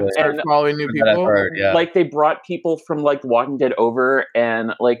town. And started following new people. Like they brought people from like The Walking Dead over,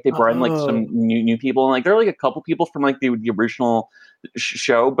 and like they brought in like some new people, and like there are like a couple people from like the original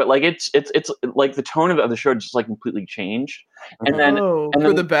show, but like it's like the tone of the show just like completely changed. And then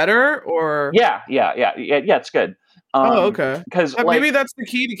for the better, or it's good. Okay, because maybe that's the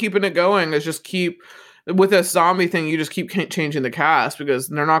key to keeping it going, is just keep with a zombie thing. You just keep changing the cast because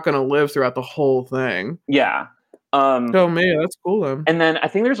they're not going to live throughout the whole thing. So man, that's cool then. And then I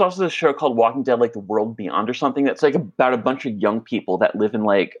think there's also this show called Walking Dead, like the World Beyond or something, that's like about a bunch of young people that live in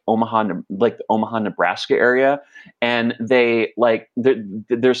like the Omaha, Nebraska area, and they like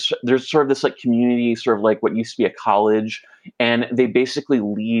there's sort of this like community, sort of like what used to be a college, and they basically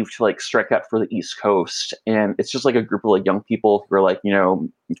leave to like strike out for the East Coast, and it's just like a group of like young people who are like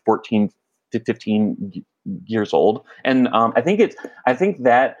 14 to 15 years old, and I think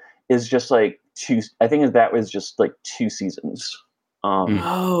that is just like 2. I think that was just like 2 seasons.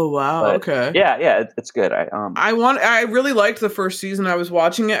 Oh wow! Okay. Yeah, it's good. I really liked the first season. I was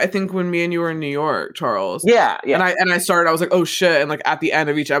watching it, I think, when me and you were in New York, Charles. Yeah. And I started. I was like, oh shit! And like at the end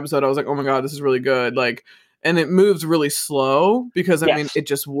of each episode, I was like, oh my god, this is really good. Like, and it moves really slow because I mean, it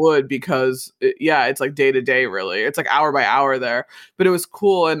just would because it's like day to day. Really, it's like hour by hour there. But it was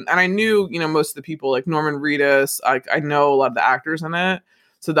cool, and I knew most of the people, like Norman Reedus. I know a lot of the actors in it.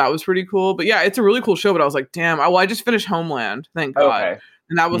 So that was pretty cool. But yeah, it's a really cool show. But I was like, damn, I just finished Homeland. Thank God. Okay.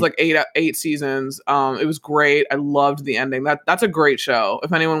 And that was like eight seasons. It was great. I loved the ending. That's a great show.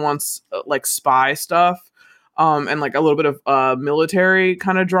 If anyone wants like spy stuff and like a little bit of military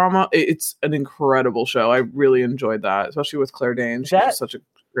kind of drama, it's an incredible show. I really enjoyed that, especially with Claire Danes. She's such a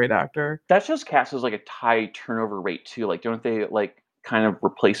great actor. That just casts as like a high turnover rate too. Like, don't they like kind of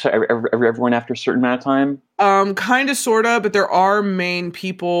replace everyone after a certain amount of time? Kind of, sort of, but there are main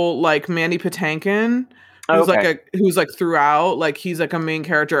people like Mandy Patinkin, who's like throughout, like he's like a main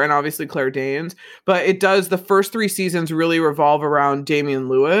character, and obviously Claire Danes. But it does, the first 3 seasons really revolve around Damian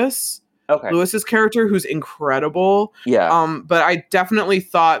Lewis. Lewis's character, who's incredible. But I definitely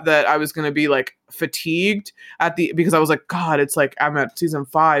thought that I was going to be like fatigued because I was like, God, it's like I'm at season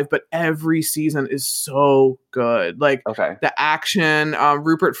 5, but every season is so good. Like the action,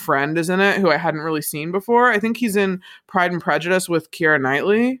 Rupert Friend is in it, who I hadn't really seen before. I think he's in Pride and Prejudice with Keira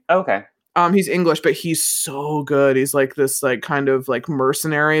Knightley. He's English, but he's so good. He's like this like kind of like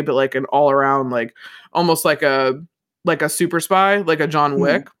mercenary, but like an all around like almost like a super spy, like a John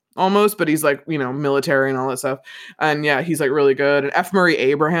Wick. Almost, but he's like, military and all that stuff. And yeah, he's like really good. And F. Murray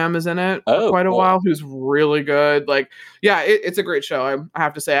Abraham is in it for quite a while, who's really good. Like, yeah, it's a great show. I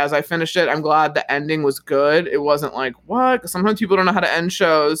have to say, as I finished it, I'm glad the ending was good. It wasn't like, what? Because sometimes people don't know how to end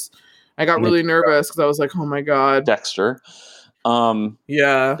shows. I got really nervous because I was like, oh my God. Dexter.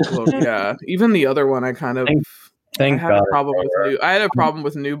 Yeah. Well, yeah. Even the other one, I kind of... I had a problem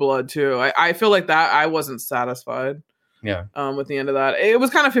with New Blood too. I feel like that I wasn't satisfied. With the end of that, it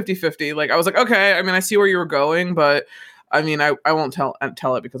was kind of 50-50. Like I was like, okay, I mean, I see where you were going, but I mean, I won't tell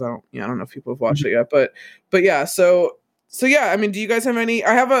it because I don't know if people have watched it yet, but yeah, so yeah, I mean, do you guys have any?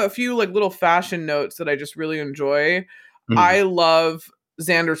 I have a few like little fashion notes that I just really enjoy. I love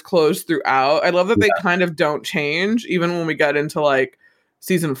Xander's clothes throughout. I love that they kind of don't change even when we get into like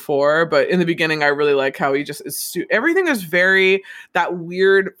season 4, but in the beginning I really like how he just is everything is very that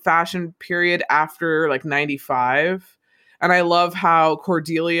weird fashion period after like 95. And I love how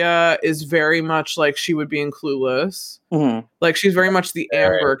Cordelia is very much like she would be in Clueless. Like she's very much the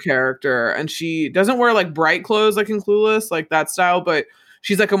Amber character, and she doesn't wear like bright clothes like in Clueless, like that style, but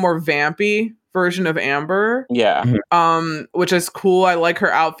she's like a more vampy version of Amber. Yeah. Which is cool. I like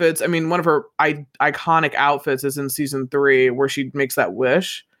her outfits. I mean, one of her iconic outfits is in season 3 where she makes that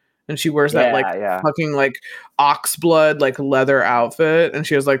wish and she wears that like fucking like oxblood like leather outfit and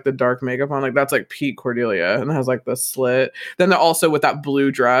she has like the dark makeup on. Like that's like peak Cordelia and has like the slit. Then they're also with that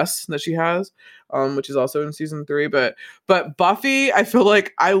blue dress that she has, which is also in season 3. But Buffy, I feel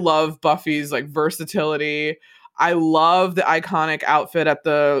like I love Buffy's like versatility. I love the iconic outfit at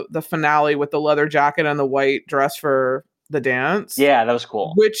the finale with the leather jacket and the white dress for the dance. Yeah, that was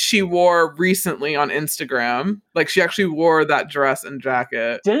cool. Which she wore recently on Instagram. Like she actually wore that dress and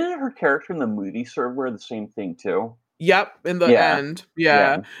jacket. Didn't her character in the movie sort of wear the same thing too? Yep, in the end.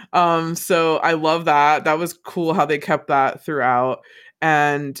 Yeah. So I love that. That was cool how they kept that throughout.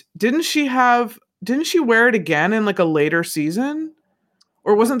 And didn't she wear it again in like a later season?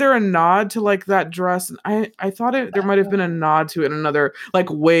 Or wasn't there a nod to like that dress? I thought there might have been a nod to it in another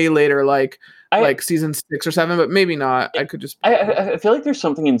like way later, like season 6 or 7, but maybe not. I could just. I feel like there's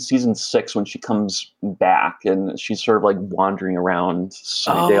something in season 6 when she comes back and she's sort of like wandering around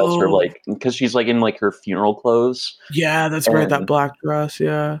Sunnydale, sort of like because she's like in like her funeral clothes. Yeah, that's right. That black dress.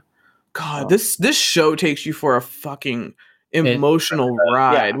 Yeah. God, this show takes you for a fucking emotional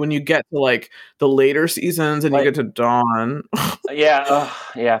ride when you get to like the later seasons and like, you get to Dawn. Yeah,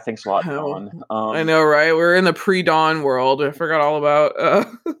 thanks a lot, Dawn. I know, right? We're in the pre-Dawn world. I forgot all about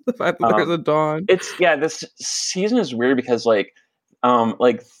the fact that there's a Dawn. This season is weird because like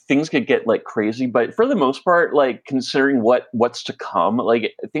things could get like crazy, but for the most part, like considering what's to come,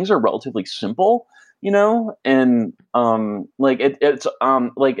 like things are relatively simple. You know, and it's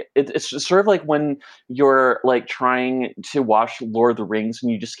sort of like when you're like trying to watch Lord of the Rings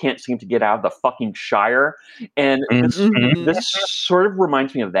and you just can't seem to get out of the fucking Shire, and this sort of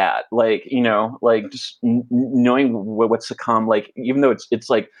reminds me of that. Like, you know, like just knowing what's to come. Like, even though it's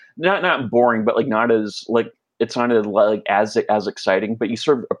like not boring, but like not as like. It's not as exciting, but you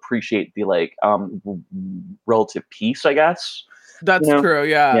sort of appreciate the like relative peace, I guess. That's true,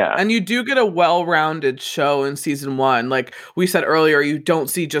 yeah. And you do get a well-rounded show in season 1. Like we said earlier, you don't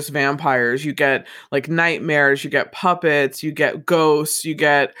see just vampires. You get like nightmares, you get puppets, you get ghosts, you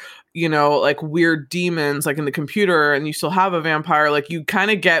get, you know, like weird demons like in the computer, and you still have a vampire. Like you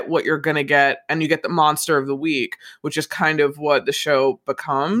kind of get what you're going to get, and you get the monster of the week, which is kind of what the show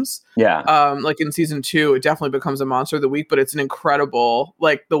becomes. Yeah. Like in season 2, it definitely becomes a monster of the week, but it's an incredible,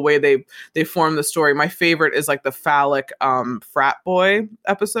 like the way they form the story. My favorite is like the phallic frat boy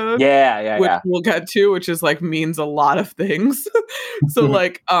episode. Which we'll get to, which is like means a lot of things. So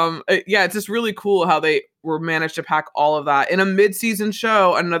like, it's just really cool how they were managed to pack all of that in a mid-season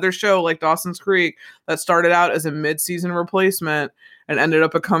show, another show like Dawson's Creek that started out as a mid-season replacement and ended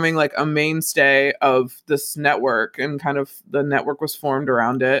up becoming like a mainstay of this network, and kind of the network was formed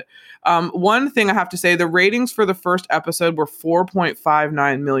around it. One thing I have to say, the ratings for the first episode were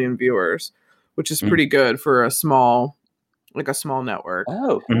 4.59 million viewers, which is pretty good for a small network.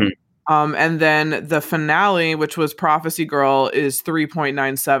 Oh. And then the finale, which was Prophecy Girl, is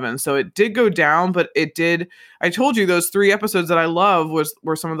 3.97. So it did go down, but it did. I told you those 3 episodes that I love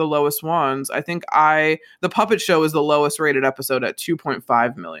were some of the lowest ones. I think the Puppet Show is the lowest rated episode at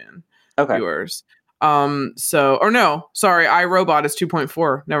 2.5 million viewers. iRobot is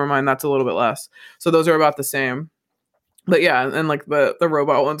 2.4. Never mind, that's a little bit less. So those are about the same. But yeah, and like the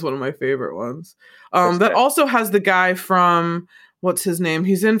robot one's one of my favorite ones. That also has the guy from. What's his name?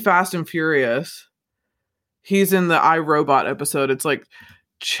 He's in Fast and Furious. He's in the iRobot episode. It's like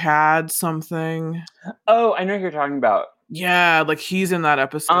Chad something. Oh, I know who you're talking about. Yeah, like he's in that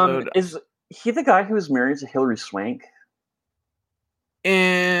episode. Is he the guy who was married to Hilary Swank?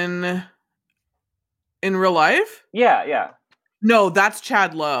 In real life? Yeah. No, that's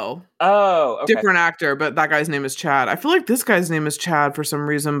Chad Lowe. Oh, okay. Different actor, but that guy's name is Chad. I feel like this guy's name is Chad for some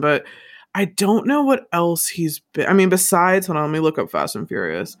reason, but I don't know what else he's been. I mean, besides, hold on, let me look up Fast and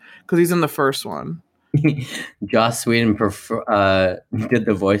Furious because he's in the first one. Joss Whedon did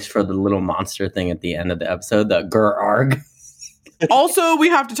the voice for the little monster thing at the end of the episode, the Grr-arg. Also, we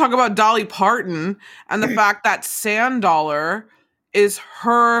have to talk about Dolly Parton and the fact that Sand Dollar is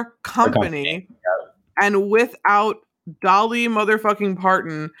her company. And without Dolly motherfucking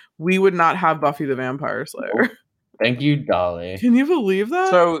Parton, we would not have Buffy the Vampire Slayer. Thank you, Dolly. Can you believe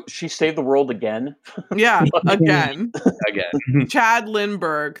that? So she saved the world again? Yeah, again. Chad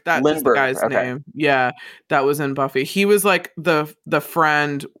Lindbergh, that's the guy's name. Yeah, that was in Buffy. He was like the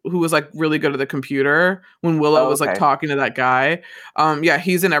friend who was like really good at the computer when Willow was like talking to that guy. Yeah,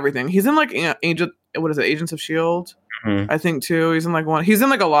 he's in everything. He's in like Agents of S.H.I.E.L.D. I think too. He's in like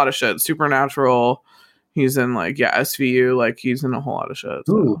a lot of shit. Supernatural. He's in like SVU. Like he's in a whole lot of shows.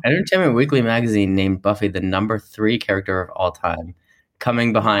 So. Ooh, Entertainment Weekly magazine named Buffy the number 3 character of all time,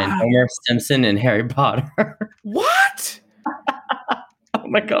 coming behind Homer Simpson and Harry Potter. What? Oh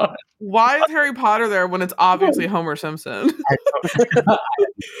my god! Why is Harry Potter there when it's obviously Homer Simpson?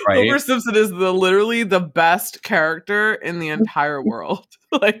 Right? Homer Simpson is literally the best character in the entire world.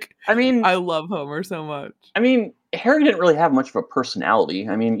 Like, I mean, I love Homer so much. I mean, Harry didn't really have much of a personality.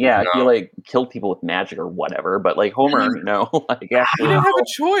 I mean, yeah, he like killed people with magic or whatever, but like Homer, like He actually, didn't have a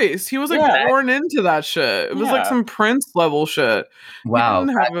choice. He was like born into that shit. It was like some Prince level shit. Wow. He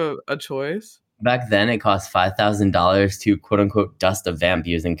didn't have a choice. Back then, it cost $5,000 to quote unquote dust a vamp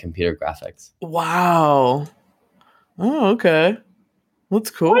using computer graphics. Wow. Oh, okay. That's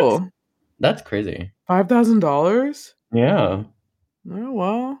cool. What? That's crazy. $5,000? Yeah. Oh,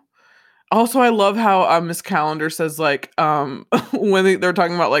 well. Also, I love how Miss Calendar says like when they're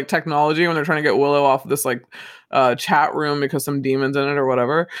talking about like technology, when they're trying to get Willow off of this like chat room because some demons in it or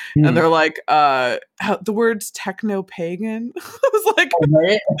whatever, and they're like the words techno pagan. I was like,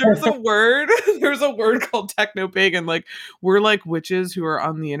 there's a word called techno pagan. Like we're like witches who are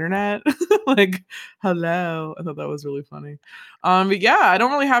on the internet. Like hello. I thought that was really funny. But yeah, I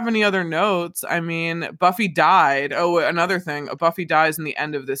don't really have any other notes. I mean, Buffy died. Oh, another thing, Buffy dies in the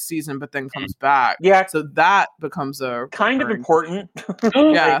end of this season, but then comes back. Yeah, so that becomes a kind of important.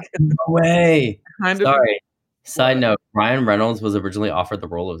 Yeah, no way. Kind of. Sorry. Side note: Ryan Reynolds was originally offered the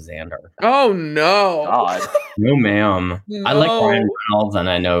role of Xander. Oh no! God. No, ma'am. No. I like Ryan Reynolds, and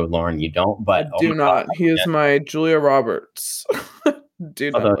I know Lauren, you don't, but I do not. He is my Julia Roberts.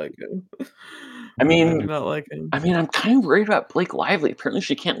 Do not like him. I mean, I do not like him. I mean, I'm kind of worried about Blake Lively. Apparently,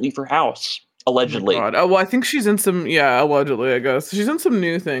 she can't leave her house. Allegedly. Oh, well, I think she's in some. Yeah, allegedly, I guess she's in some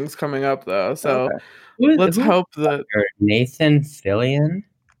new things coming up though. So let's hope that Nathan Fillion.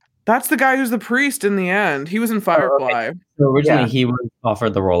 That's the guy who's the priest in the end. He was in Firefly. Oh, okay. So originally, he was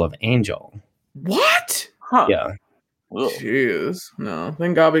offered the role of Angel. What? Huh. Yeah. Jeez. No.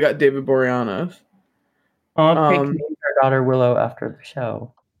 Thank God we got David Boreanaz. Pink named her daughter Willow after the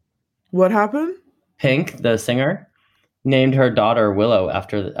show. What happened? Pink, the singer, named her daughter Willow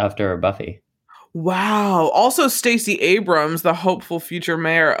after Buffy. Wow. Also, Stacey Abrams, the hopeful future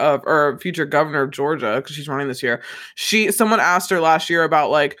mayor of or future governor of Georgia, because she's running this year. Someone asked her last year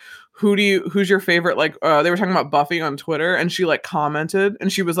about like who's your favorite, like they were talking about Buffy on Twitter, and she like commented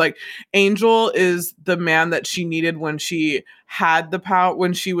and she was like, Angel is the man that she needed when she had the power,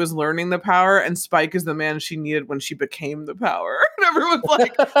 when she was learning the power, and Spike is the man she needed when she became the power. And everyone's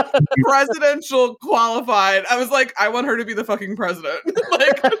like, presidential qualified. I was like, I want her to be the fucking president.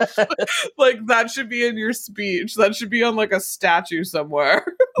 like that should be in your speech. That should be on like a statue somewhere.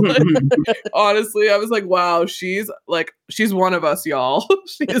 Like, honestly, I was like, wow, she's one of us, y'all.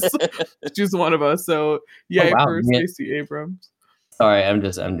 she's one of us. So yay for Stacey Abrams. Sorry, I'm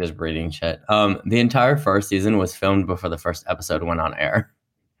just reading shit. The entire first season was filmed before the first episode went on air.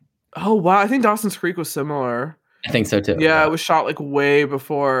 Oh wow, I think Dawson's Creek was similar. I think so too. Yeah, it was shot like way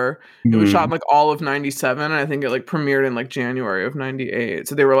before. It was shot in like all of 97, and I think it like premiered in like January of 98.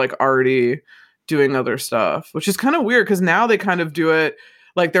 So they were like already doing other stuff, which is kind of weird because now they kind of do it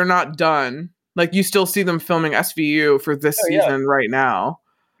like they're not done. Like you still see them filming SVU for this season right now.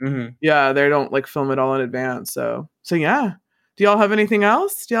 Mm-hmm. Yeah, they don't like film it all in advance. So yeah. Do y'all have anything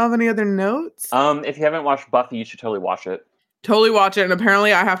else? Do y'all have any other notes? If you haven't watched Buffy, you should totally watch it. Totally watch it. And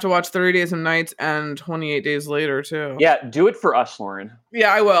apparently I have to watch 30 Days and Nights and 28 Days Later too. Yeah, do it for us, Lauren.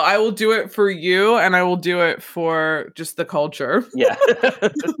 Yeah, I will. I will do it for you, and I will do it for just the culture. Yeah.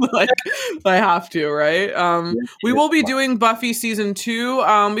 Like, I have to, right? We will be doing Buffy season 2.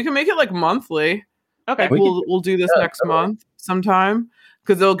 We can make it like monthly. Okay. Like, we'll do this next month sometime,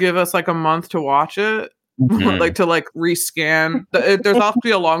 because they'll give us like a month to watch it. Mm-hmm. Like to like rescan. There's also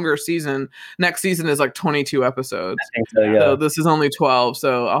be a longer season. Next season is like 22 episodes. I think so, yeah. So this is only 12.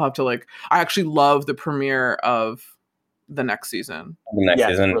 So I'll have to like. I actually love the premiere of the next season. The next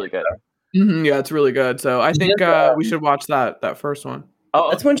season, it's really good. Mm-hmm, yeah, it's really good. So I think we should watch that first one. Oh,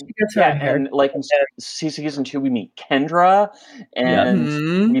 that's when she gets her hair. And like in season 2, we meet Kendra,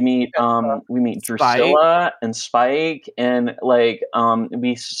 and we meet Drusilla and Spike, and like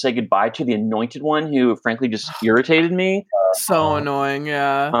we say goodbye to the Anointed One, who frankly just irritated me. So annoying,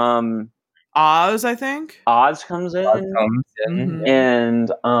 yeah. Oz, I think. Oz comes in, and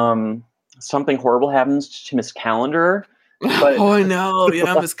something horrible happens to Miss Calendar. But, oh, I know.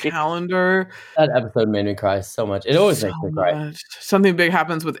 Yeah, Miss Calendar. That episode made me cry so much. It always makes me cry. Something big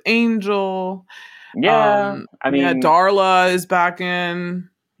happens with Angel. Yeah. I mean, Darla is back in.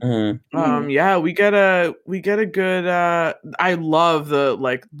 Yeah, we get a good I love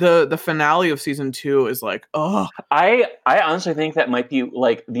the finale of season 2 is like, oh, I honestly think that might be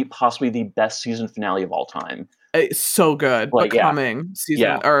like possibly the best season finale of all time. it's so good. Like, Becoming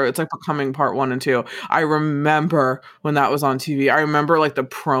season, or it's like Becoming part 1 and 2. I remember when that was on TV. I remember like the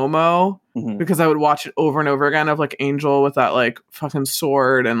promo because I would watch it over and over again of like Angel with that like fucking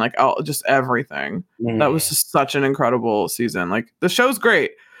sword and like just everything. That was just such an incredible season. Like the show's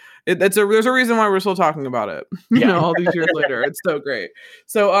great. There's a reason why we're still talking about it. All these years later. It's so great.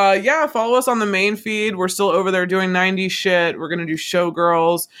 So follow us on the main feed. We're still over there doing 90s shit. We're gonna do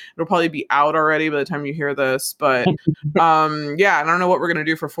Showgirls. It'll probably be out already by the time you hear this. But I don't know what we're gonna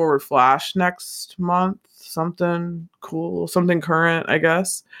do for Forward Flash next month. Something cool, something current, I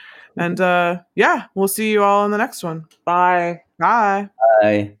guess. And we'll see you all in the next one. Bye. Bye.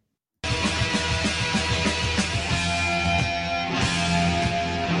 Bye.